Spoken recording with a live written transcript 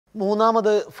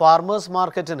മൂന്നാമത് farmers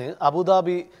മാർക്കറ്റിന്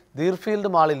Abu Dhabi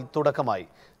ദീർഫീൽഡ് മാളിൽ തുടക്കമായി.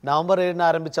 നവംബർ 7-ന്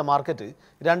ആരംഭിച്ച മാർക്കറ്റ്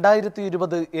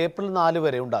 2020 ഏപ്രിൽ 4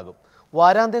 വരെ ഉണ്ടാകും.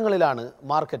 വാരാന്ത്യങ്ങളിലാണ്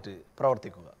മാർക്കറ്റ്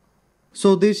പ്രവർത്തിക്കുക.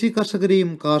 സ്വദേശി കർഷകരെയും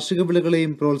കാർഷിക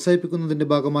വിളകളെയും പ്രോത്സാഹിപ്പിക്കുന്നതിന്റെ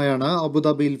ഭാഗമായാണ്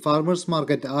അബുദാബിയിൽ ഫാർമേഴ്സ്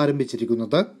മാർക്കറ്റ്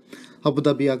ആരംഭിച്ചിരിക്കുന്നത്.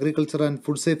 Abu Dhabi agriculture and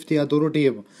food safety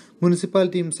അതോറിറ്റിയും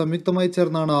മുനിസിപ്പാലിറ്റിയും സംയുക്തമായി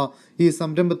ചേർന്നാണ് ഈ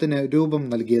സംരംഭത്തിന് രൂപം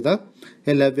നൽകിയത്.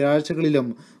 എല്ലാ വ്യാഴാഴ്ചകളിലും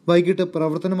വൈകിട്ട്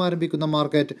പ്രവർത്തനം ആരംഭിക്കുന്ന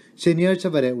മാർക്കറ്റ് ശനിയാഴ്ച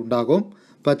വരെ ഉണ്ടാകും.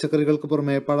 പച്ചക്കറികൾക്ക്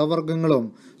പുറമെ പഴവർഗ്ഗങ്ങളും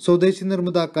സ്വദേശി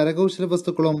നിർമ്മിത കരകൗശല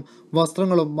വസ്തുക്കളും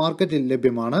വസ്ത്രങ്ങളും മാർക്കറ്റിൽ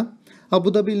ലഭ്യമാണ്.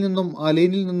 അബുദാബിയിൽ നിന്നും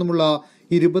അലൈനിൽ നിന്നുമുള്ള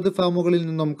 20 ഫാമുകളിൽ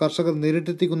നിന്നും കർഷകർ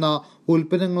നേരിട്ടെത്തിക്കുന്ന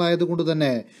ഉൽപ്പന്നങ്ങളായതുകൊണ്ട്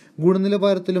തന്നെ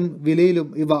ഗുണനിലവാരത്തിലും വിലയിലും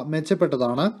ഇവ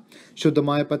മെച്ചപ്പെട്ടതാണ്.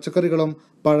 ശുദ്ധമായ പച്ചക്കറികളും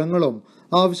പഴങ്ങളും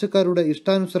ആവശ്യക്കാരുടെ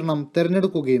ഇഷ്ടാനുസരണം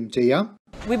തിരഞ്ഞെടുക്കുകയും ചെയ്യാം.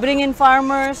 We bring in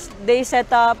farmers, they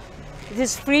set up. It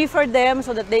is free for them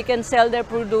so that they can sell their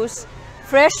produce,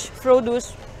 fresh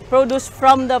produce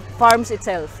from the farms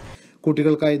itself.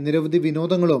 കുട്ടികൾക്കായി നിരവധി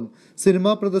വിനോദങ്ങളും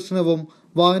സിനിമാ പ്രദർശനവും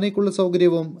വായനയ്ക്കുള്ള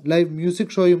സൗകര്യവും ലൈവ്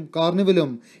മ്യൂസിക് ഷോയും കാർണിവലും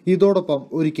ഇതോടൊപ്പം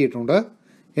ഒരുക്കിയിട്ടുണ്ട്.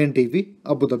 NTV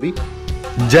Abu Dhabi.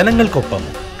 ജനങ്ങൾക്കൊപ്പം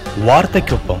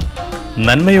വാർത്തയ്ക്കൊപ്പം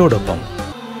നന്മയോടൊപ്പം.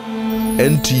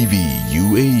 NTV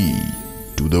UAE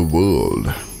to the world.